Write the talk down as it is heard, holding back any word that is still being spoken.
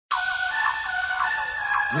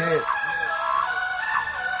Yeah.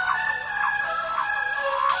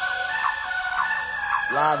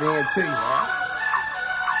 UGLY.mp3, man.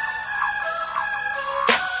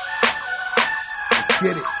 Let's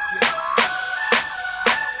get it.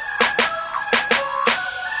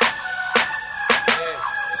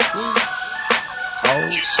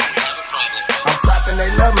 I'm trapping,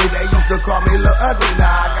 they love me, they used to call me Lil Ugly. Now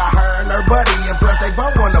I got her and her buddy, and plus they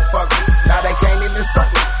both wanna fuck me. Now they can't even suck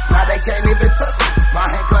me, now they can't even touch me. My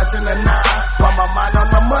hand clutching the nine, while my mind on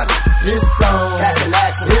the money. This song, cash in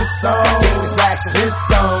action, this song, team is action, this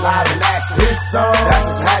song, live in action, this song, that's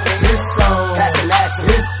what's happening, this song, cash in action,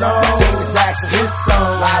 this song, team is action, this song,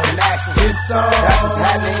 live in action, this song, that's what's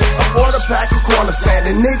happening. A order pack and corner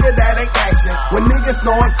standing, nigga that ain't action. When niggas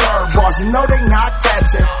throwing curveballs, you know they not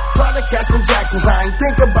catching. Trying to catch them Jacksons, I ain't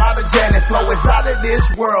think about a Janet. Flow is out of this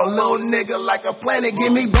world, little nigga like a planet. Give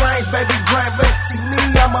me brains, baby, gravity. See me,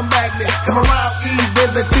 I'm a magnet. Come around, even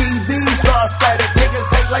the TV star static. Niggas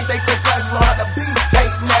hate like they took classes on how to be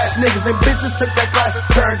hating ass niggas. Them bitches took their classes,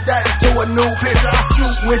 turned that into a new bitch. I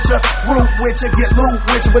shoot with ya, roof with ya, get loot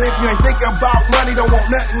with ya. But if you ain't thinking about money, don't want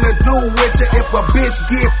nothing to do with ya. If a bitch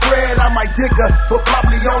get bread, I might dick her, but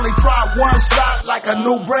probably only try one shot like a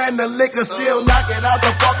new brand of liquor. Still knock it out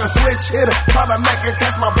the fucking switch hitter. Try to make her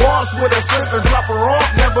catch my balls with a sister. Drop her off,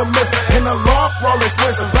 never miss her. In the loft, rolling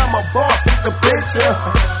switches. I'm a boss, get the picture.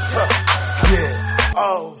 Yeah,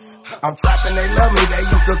 I'm trapping, they love me. They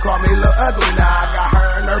used to call me Lil Ugly. Now I got her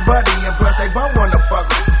and her buddy, and plus they both wanna fuck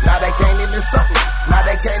me. Now they can't even suck me, now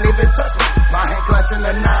they can't even touch me. My hand clutching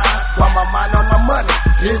the nine, while my mind on my money.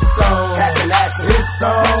 This song, cash in action, this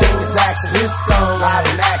song, team is action, this song, live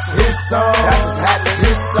in action, this song, that's what's happening.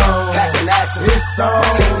 This song, cash in action, this song,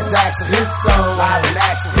 team is action, this song, live in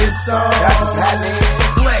action, this song, that's what's happening.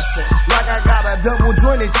 Flexing, like I got a double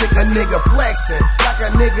jointed chick, a nigga flexing. Like a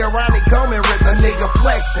nigga Ronnie Coleman, Rick, a nigga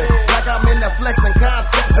flexing. Like I'm in the flexing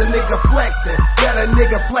context, a nigga flexing. Got a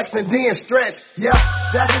nigga flexing, then stretch. Yeah,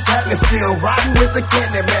 that's what's happening. Still riding with the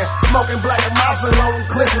candy man, smoking black and mouse and on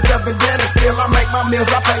clips with the bandana. Still I make my meals,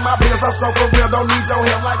 I pay my bills. I'm so for real, don't need your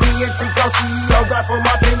help like me and Tico. CEO got for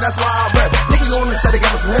my team, that's why I rap. Niggas on the set, they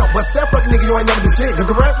got some help, but step up, nigga, you ain't never do shit. Cause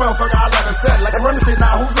the rap motherfucker, I let them set. Like I run the shit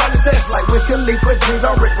now, who's running checks? Like Wiz Khalifa, jeans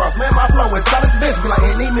on Rick Ross. Man, my flow is college bitch. Be like,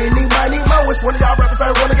 any, many, money, mo. Which one of y'all rappers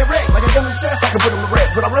I wanna get wrecked? Like a gun in the chest, I can put him to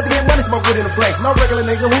rest. But I'd rather get money, smoke with in the flex. No regular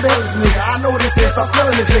nigga, who the hell is this nigga? I know what this is, I'm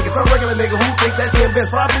smelling this nigga. Some regular nigga who think that 10 best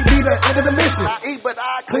probably be the end of the mission. I eat, but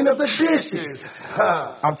I clean up the dishes.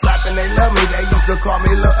 I'm trapping, they love me. They used to call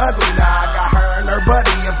me Lil Ugly. Now I got her and her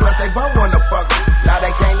buddy, and plus they both wanna fuck me. Now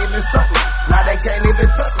they can't even suck me, now they can't even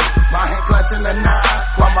touch me. My hand clutching the nine,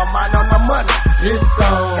 while my mind on the money. This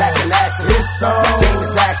song, cash in action, this song, team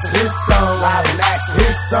is action, this song, live in action,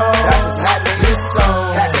 this song, that's what's happening. This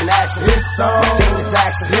song, cash in action, this song, team is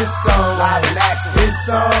action, this song, live in action, this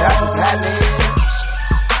song, that's what's happening.